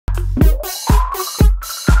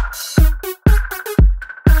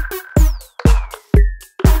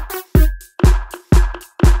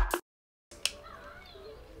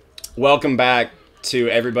Welcome back to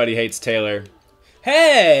Everybody Hates Taylor.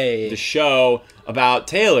 Hey! The show about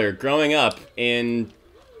Taylor growing up in...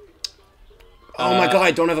 Oh my god, I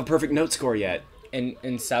don't have a perfect note score yet.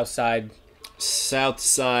 In Southside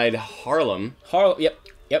Harlem.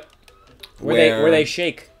 Yep. Where they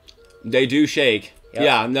shake. They do shake. Yep.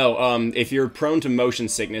 Yeah, no, if you're prone to motion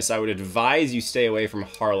sickness, I would advise you stay away from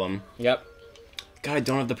Harlem. Yep. God, I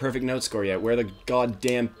don't have the perfect note score yet. Where the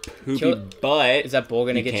goddamn poopy butt... Is that bull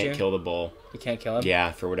gonna get you? You can't kill the bull. You can't kill him?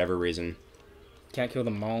 Yeah, for whatever reason. Can't kill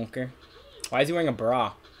the monker. Why is he wearing a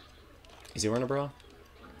bra? Is he wearing a bra?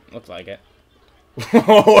 Looks like it.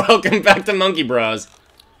 Welcome back to Monkey Bras.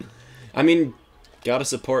 I mean, gotta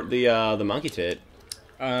support the monkey tit.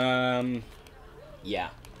 Yeah.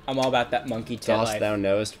 I'm all about that monkey tit Dost life. thou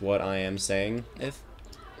knowest what I am saying? If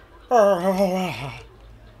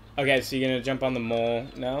Okay, so you're gonna jump on the mole?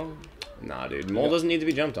 No? Nah, dude. Mole doesn't need to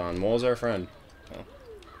be jumped on. Mole's our friend. Oh.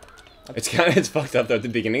 It's fucked up though. At the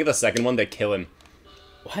beginning of the second one, they kill him.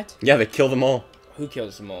 What? Yeah, they kill the mole. Who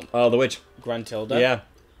kills the mole? Oh, the witch. Gruntilda? Yeah.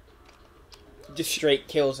 Just straight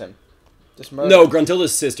kills him. Just murder. No,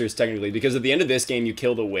 Gruntilda's sisters technically, because at the end of this game, you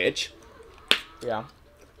kill the witch. Yeah.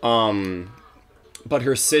 But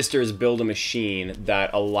her sisters build a machine that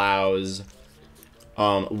allows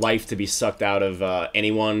life to be sucked out of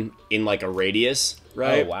anyone in like a radius,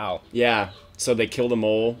 right? Oh wow. Yeah. So they kill the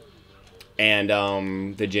mole, and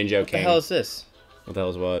the Jinjo King. What the hell is this? What the hell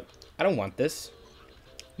is what? I don't want this.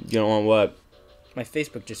 You don't want what? My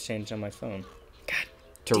Facebook just changed on my phone. God.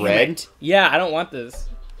 To Damn red? it. Yeah, I don't want this.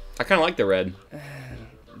 I kind of like the red.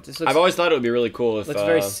 This looks, I've always thought it would be really cool if. looks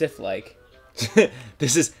very Sith-like.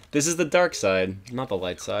 This is the dark side, not the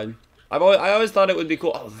light side. I always thought it would be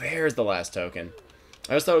cool. Oh, there's the last token.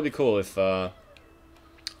 I always thought it would be cool if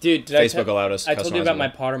dude, Facebook allowed us to I told you customize about my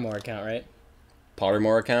them. Pottermore account, right?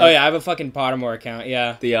 Pottermore account? Oh yeah, I have a fucking Pottermore account,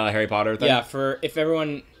 yeah. The Harry Potter thing? Yeah,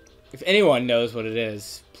 if anyone knows what it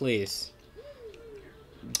is, please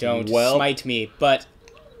don't smite me. But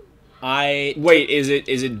wait, is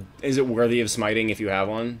it worthy of smiting if you have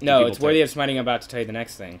one? No, it's worthy of smiting. I'm about to tell you the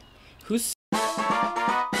next thing. Who's? Do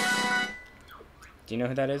you know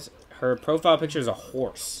who that is? Her profile picture is a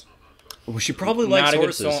horse. Well, she probably likes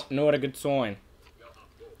horses. Not a good sign.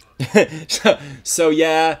 so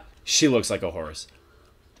yeah, she looks like a horse.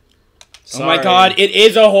 Sorry. Oh my god, it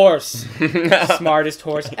is a horse! Smartest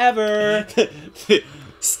horse ever!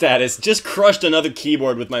 Status. Just crushed another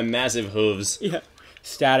keyboard with my massive hooves. Yeah.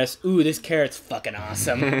 Status. Ooh, this carrot's fucking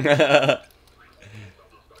awesome.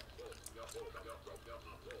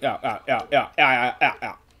 Yeah.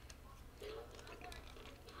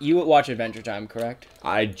 You watch Adventure Time, correct?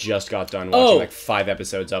 I just got done watching like 5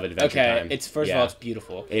 episodes of Adventure Time. Okay, first of all, it's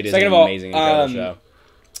beautiful. It is Second an of all, amazing, incredible show.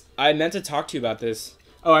 I meant to talk to you about this.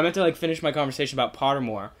 Oh, I meant to finish my conversation about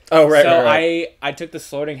Pottermore. Oh, right, so right. I took the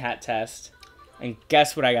Sorting Hat test, and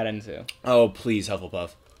guess what I got into? Oh, please,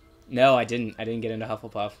 Hufflepuff. No, I didn't. I didn't get into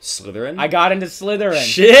Hufflepuff. Slytherin? I got into Slytherin.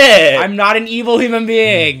 Shit! I'm not an evil human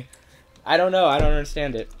being. I don't know. I don't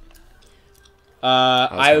understand it.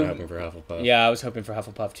 I was hoping for Hufflepuff. Yeah, I was hoping for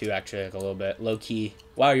Hufflepuff too, actually, a little bit. Low key.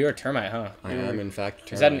 Wow, you're a termite, huh? I am, in fact, a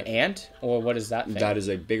termite. Is that an ant? Or what is that thing? That is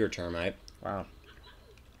a bigger termite. Wow.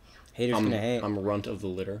 Haters gonna hate. I'm runt of the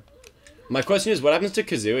litter. My question is, what happens to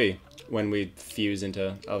Kazooie when we fuse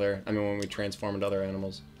into when we transform into other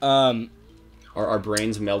animals? Are our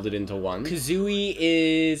brains melded into one? Kazooie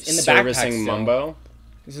is in the backpack Servicing still. Mumbo?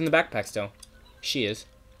 He's in the backpack still. She is.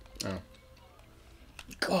 Oh.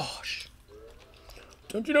 Gosh.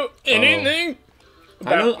 Don't you know anything?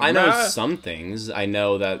 I know some things. I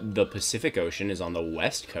know that the Pacific Ocean is on the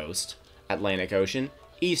west coast, Atlantic Ocean,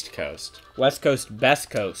 east coast. West coast, best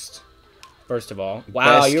coast. First of all.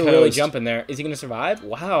 Wow, Best you're really coast. jumping there. Is he going to survive?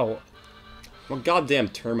 Wow. Well, goddamn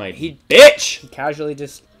termite. Bitch! He casually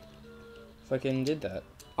just fucking did that.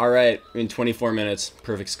 Alright, in 24 minutes,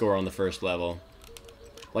 perfect score on the first level.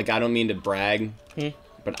 Like, I don't mean to brag,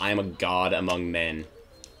 but I am a god among men.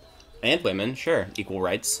 And women, sure. Equal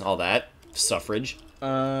rights, all that. Suffrage.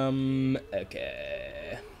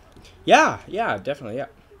 Okay. Yeah, definitely, yeah.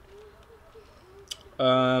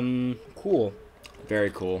 Cool. Very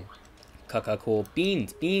cool. Cool.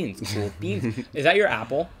 Beans, cool, beans. Is that your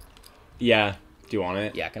apple? Yeah. Do you want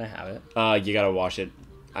it? Yeah, can I have it? You gotta wash it.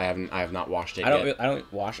 I have not washed it yet. I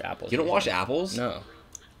don't wash apples. You don't wash apples? No.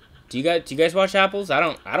 Do you guys wash apples? I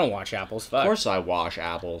don't wash apples. Fuck. Of course I wash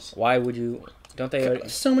apples. Why would you? Don't they? Already...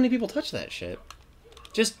 So many people touch that shit.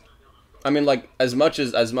 Just, I mean, like as much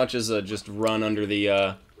as just run under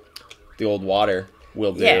the old water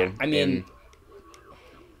will do. Yeah, I mean,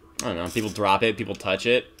 I don't know. People drop it. People touch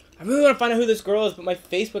it. I really want to find out who this girl is, but my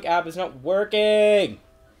Facebook app is not working.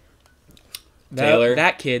 Taylor.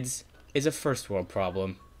 That, kids, is a first world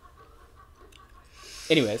problem.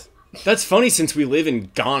 Anyways. That's funny since we live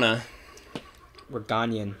in Ghana. We're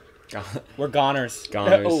Ghanaian. We're goners.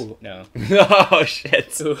 Goners. Oh, no. Oh,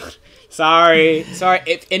 shit. Ooh. Sorry.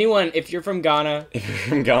 If you're from Ghana,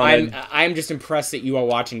 I'm just impressed that you are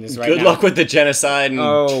watching this right now. Good luck with the genocide and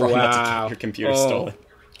try not to get your computer stolen.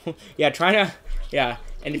 Yeah.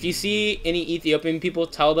 And if you see any Ethiopian people,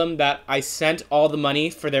 tell them that I sent all the money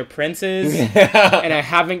for their princes, and I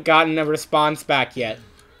haven't gotten a response back yet.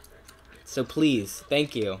 So please,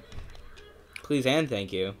 thank you. Please and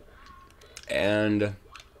thank you. And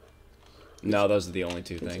no, those are the only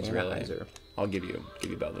two things, really. I'll give you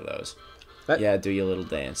both of those. What? Yeah, do your little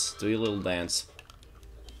dance. Do your little dance.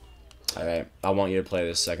 All right, I want you to play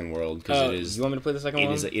this second world because it is. You want me to play the second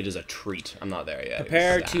world? It is a treat. I'm not there yet.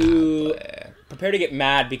 Prepare to get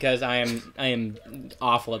mad because I am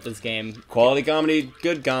awful at this game. Quality comedy,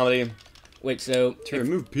 good comedy. Wait, so to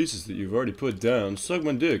remove pieces that you've already put down, suck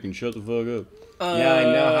my dick and shut the fuck up. Yeah, I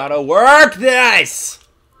know how to work this.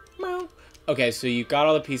 Okay, so you got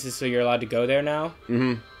all the pieces, so you're allowed to go there now?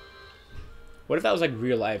 Mm-hmm. What if that was, like,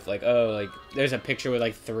 real life? Like, there's a picture with,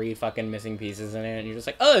 like, 3 fucking missing pieces in it, and you're just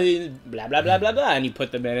like, oh, blah, blah, blah, blah, blah, and you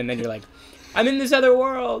put them in, and then you're like, I'm in this other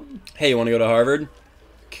world. Hey, you want to go to Harvard?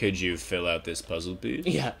 Could you fill out this puzzle piece?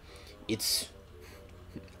 Yeah. It's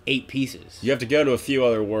 8 pieces. You have to go to a few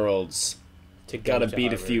other worlds. Gotta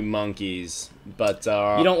beat Harvard. A few monkeys. But,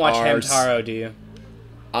 you don't watch Hamtaro, do you?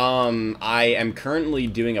 I am currently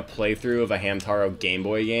doing a playthrough of a Hamtaro Game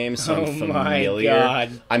Boy game, so I'm familiar. My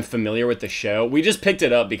God. I'm familiar with the show. We just picked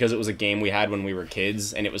it up because it was a game we had when we were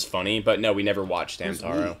kids, and it was funny. But no, we never watched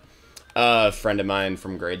Hamtaro. A friend of mine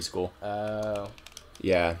from grade school. Oh.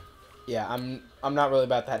 Yeah. Yeah, I'm not really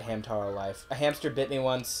about that Hamtaro life. A hamster bit me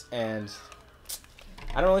once, and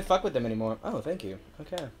I don't really fuck with them anymore. Oh, thank you.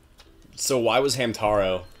 Okay. So why was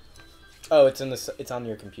Hamtaro? Oh, it's on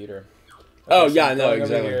your computer. Okay, oh, so yeah, no,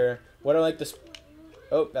 exactly. Here. What are, like, this...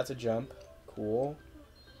 Oh, that's a jump. Cool.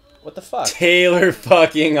 What the fuck? Taylor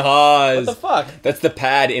fucking Hawes. What the fuck? That's the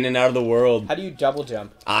pad in and out of the world. How do you double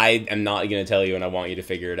jump? I am not going to tell you, and I want you to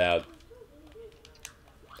figure it out.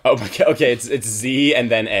 Oh, okay, it's Z and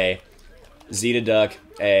then A. Z to duck,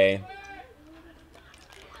 A.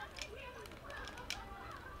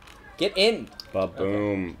 Get in.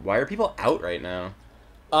 Ba-boom. Okay. Why are people out right now?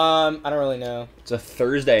 I don't really know. It's a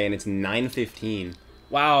Thursday and it's 9:15.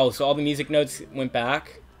 Wow, so all the music notes went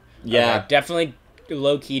back? Yeah. Okay, definitely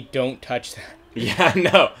low-key don't touch that. Yeah,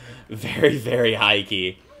 no. Very, very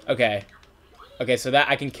high-key. Okay. Okay, so that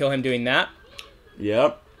I can kill him doing that?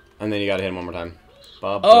 Yep. And then you gotta hit him one more time.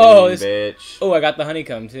 Ba-boom, bitch. Oh, I got the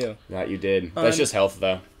honeycomb, too. That you did. That's just health,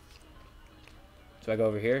 though. Do I go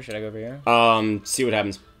over here? Should I go over here? See what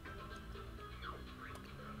happens.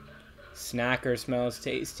 Snacker smells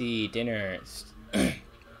tasty. Dinner.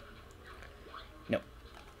 No.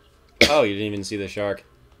 Oh, you didn't even see the shark.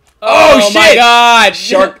 Oh shit! My God!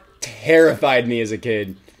 Shark terrified me as a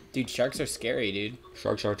kid. Dude, sharks are scary, dude.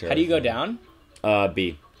 Sharks are terrifying. How do you go down?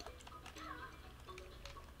 B.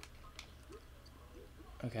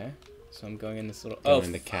 Okay. So I'm going in this little...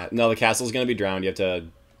 In the cat. No, the castle's gonna be drowned. You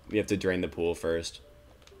have to drain the pool first.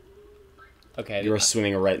 Okay. You are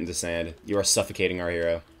swimming right into sand. You are suffocating our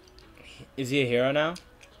hero. Is he a hero now?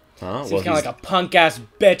 Huh? Seems kind of like a punk-ass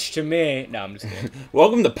bitch to me. No, I'm just kidding.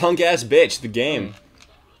 Welcome to Punk-Ass Bitch, the game.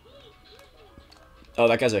 Oh,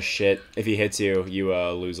 that guy's a shit. If he hits you, you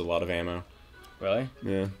lose a lot of ammo. Really?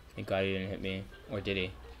 Yeah. Thank God he didn't hit me. Or did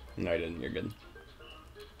he? No, he didn't. You're good.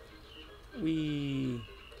 Wee.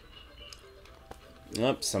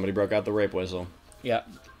 Yep, somebody broke out the rape whistle. Yeah.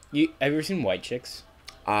 Have you ever seen White Chicks?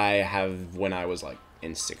 I have when I was, like,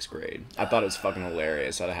 in 6th grade. I thought it was fucking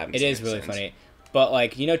hilarious. I haven't seen it. It is really funny. But,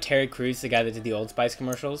 like, you know Terry Crews, the guy that did the Old Spice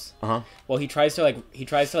commercials? Uh-huh. Well, he tries to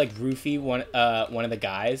roofie one of the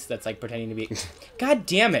guys that's, like, pretending to be... God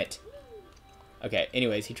damn it! Okay,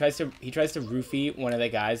 anyways, he tries to roofie one of the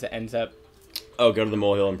guys that ends up... Oh, go to the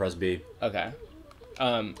molehill and press B. Okay.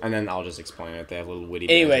 And then I'll just explain it. They have little witty...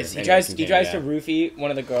 Anyways, he tries to roofie one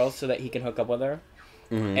of the girls so that he can hook up with her.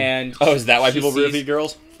 Mm-hmm. And... Oh, is that why people roofie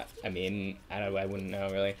girls? I mean, I wouldn't know,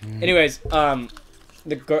 really. Anyways,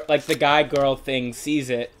 the guy-girl thing sees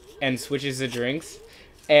it and switches the drinks,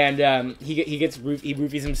 and he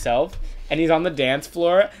roofies himself, and he's on the dance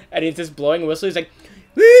floor, and he's just blowing a whistle. He's like,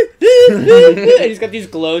 and he's got these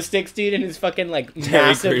glow sticks, dude, and his fucking like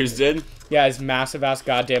massive. Terry Crews did. Yeah, his massive ass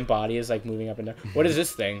goddamn body is like moving up and down. What is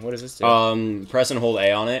this thing? What does this do? Press and hold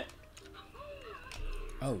A on it.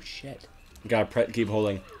 Oh shit! You gotta keep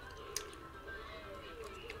holding.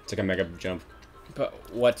 It's like a mega jump. But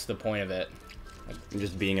what's the point of it?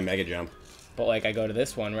 Just being a mega jump. But like I go to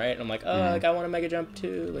this one, right? And I'm like, oh, like I want to mega jump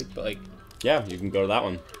too. Like, but like, yeah, you can go to that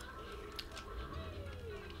one.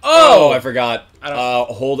 oh, I forgot.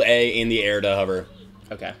 Hold A in the air to hover.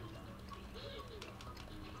 Okay.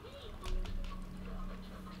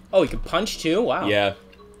 Oh, you can punch too? Wow. Yeah.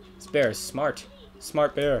 This bear is smart.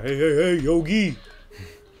 Smart bear. Hey, hey, hey, Yogi.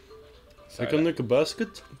 I can make a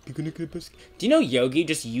basket. Do you know Yogi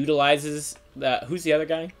just utilizes the... Who's the other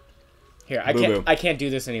guy? Here, I can't do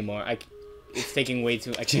this anymore. It's taking way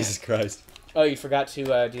too... Jesus Christ. Oh, you forgot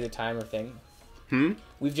to do the timer thing. Hmm?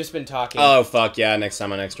 We've just been talking. Oh, fuck yeah. Next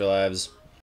time on Extra Lives.